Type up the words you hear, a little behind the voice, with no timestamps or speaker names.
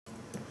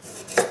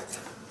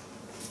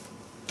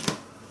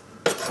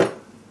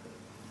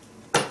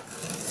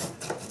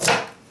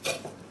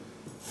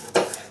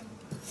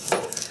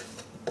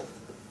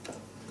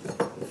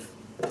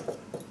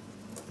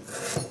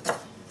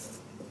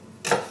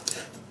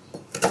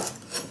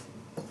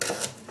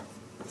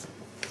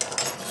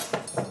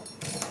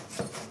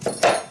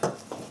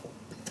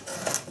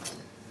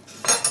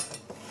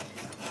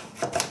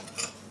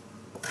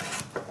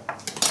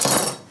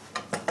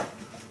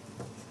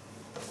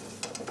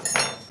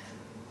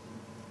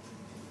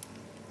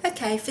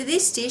Okay, for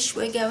this dish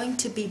we're going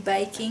to be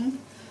baking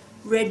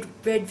red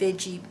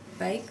veggie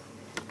bake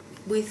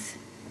with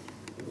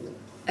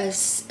a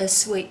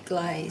sweet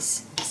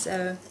glaze.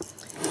 So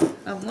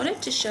I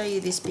wanted to show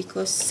you this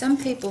because some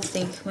people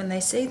think when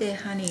they see their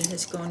honey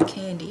has gone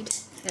candied,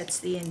 that's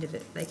the end of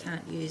it, they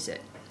can't use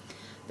it.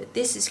 But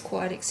this is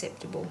quite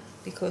acceptable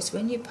because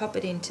when you pop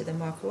it into the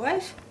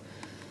microwave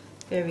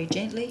very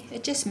gently,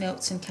 it just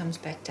melts and comes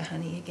back to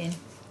honey again.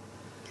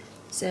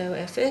 So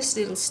our first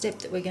little step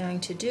that we're going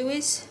to do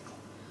is,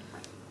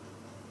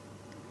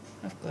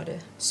 I've got a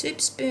soup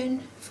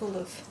spoon full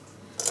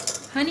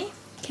of honey,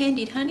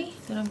 candied honey,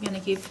 that I'm going to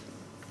give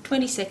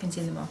 20 seconds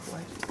in the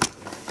microwave.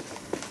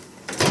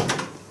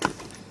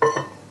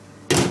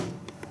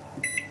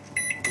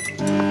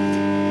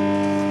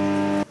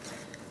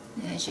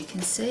 Now, as you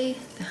can see,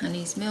 the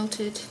honey's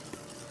melted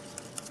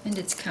and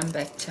it's come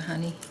back to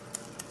honey.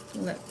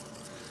 All that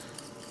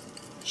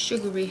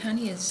sugary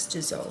honey is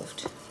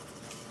dissolved.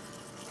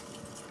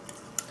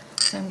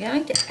 So I'm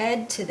going to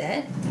add to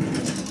that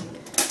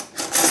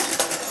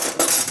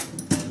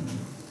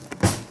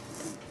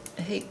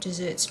a heaped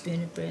dessert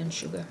spoon of brown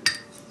sugar.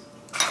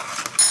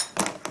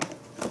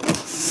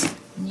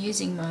 And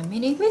using my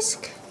mini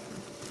whisk,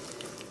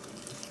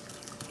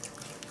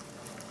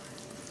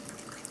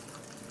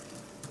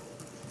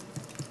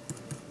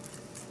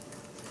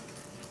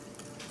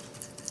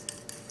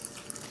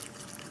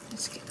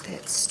 let's get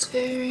that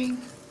stirring.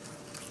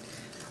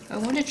 I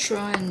want to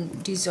try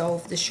and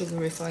dissolve the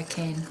sugar if I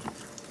can.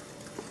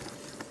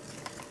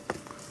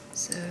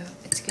 So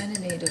it's going to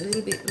need a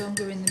little bit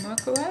longer in the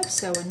microwave,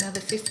 so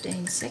another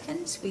 15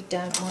 seconds. We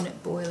don't want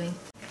it boiling.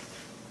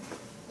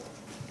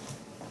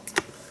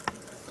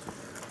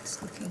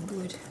 It's looking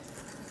good.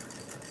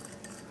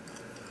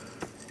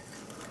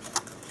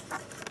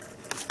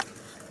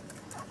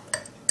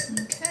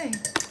 Okay.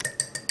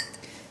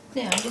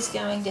 Now I'm just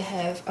going to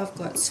have, I've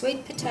got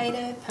sweet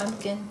potato,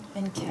 pumpkin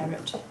and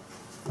carrot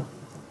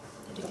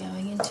that are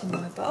going into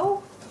my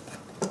bowl.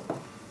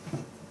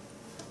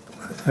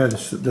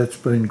 That's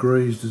been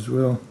greased as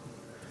well.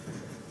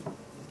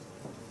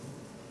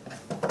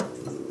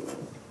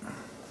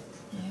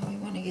 Now we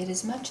want to get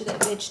as much of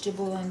that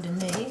vegetable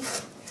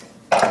underneath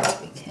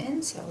as we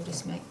can, so I'll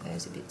just make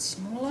those a bit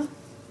smaller.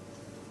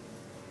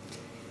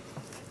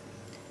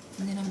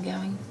 And then I'm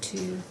going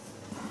to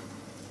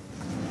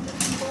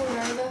pour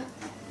over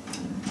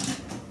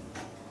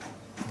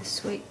the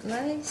sweet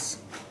glaze.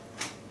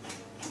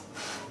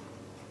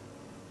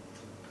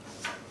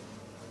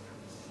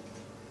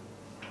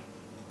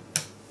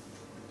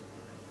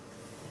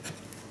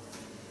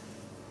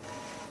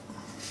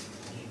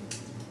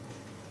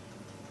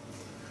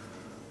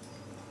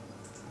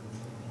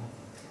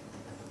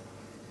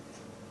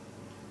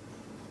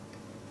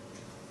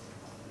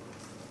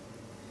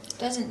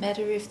 Doesn't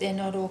matter if they're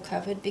not all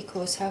covered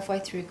because halfway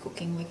through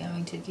cooking we're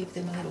going to give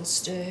them a little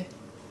stir.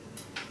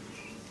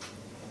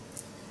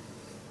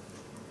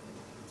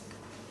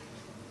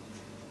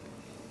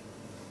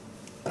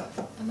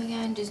 And we're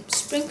going to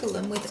sprinkle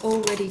them with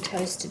already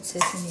toasted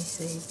sesame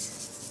seeds.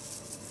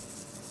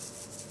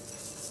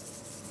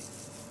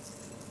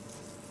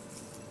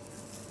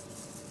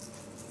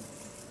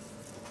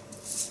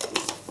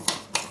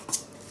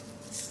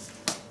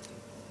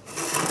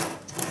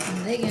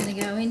 And they're going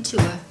to go into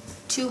a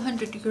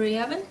 200-degree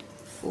oven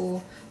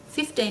for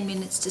 15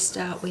 minutes to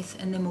start with,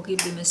 and then we'll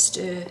give them a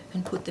stir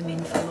and put them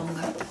in for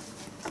longer.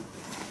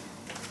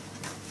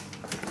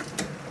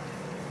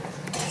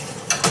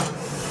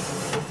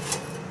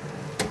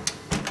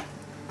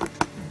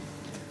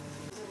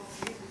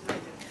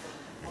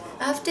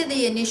 After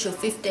the initial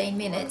 15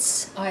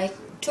 minutes, I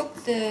took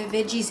the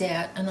veggies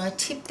out and I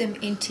tipped them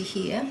into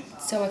here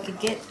so I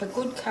could get a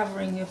good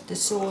covering of the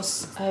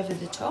sauce over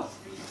the top.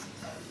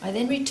 I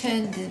then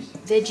returned the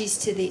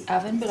veggies to the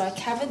oven, but I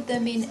covered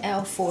them in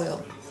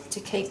alfoil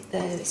to keep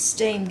the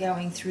steam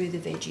going through the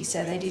veggies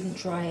so they didn't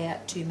dry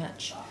out too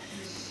much.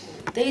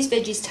 These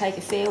veggies take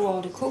a fair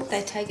while to cook.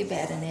 They take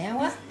about an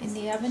hour in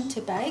the oven to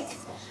bake,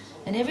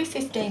 and every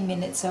 15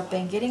 minutes I've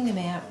been getting them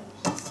out,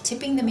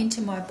 tipping them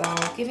into my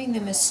bowl, giving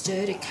them a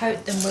stir to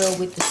coat them well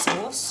with the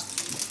sauce.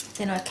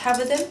 Then I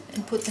cover them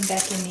and put them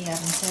back in the oven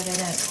so they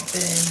don't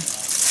burn.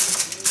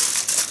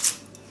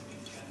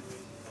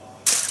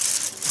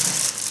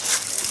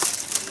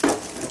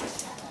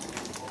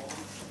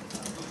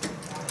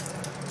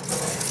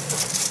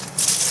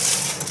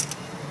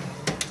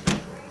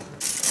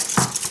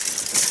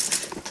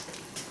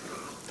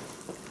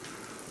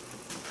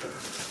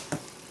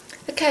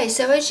 Okay,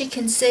 so as you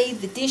can see,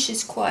 the dish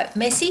is quite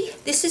messy.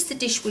 This is the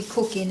dish we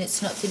cook in,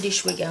 it's not the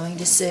dish we're going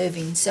to serve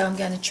in. So I'm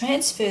going to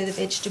transfer the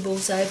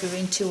vegetables over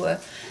into a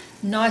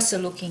nicer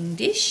looking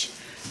dish,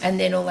 and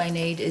then all they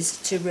need is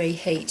to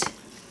reheat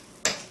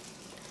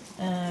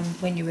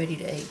when you're ready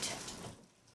to eat.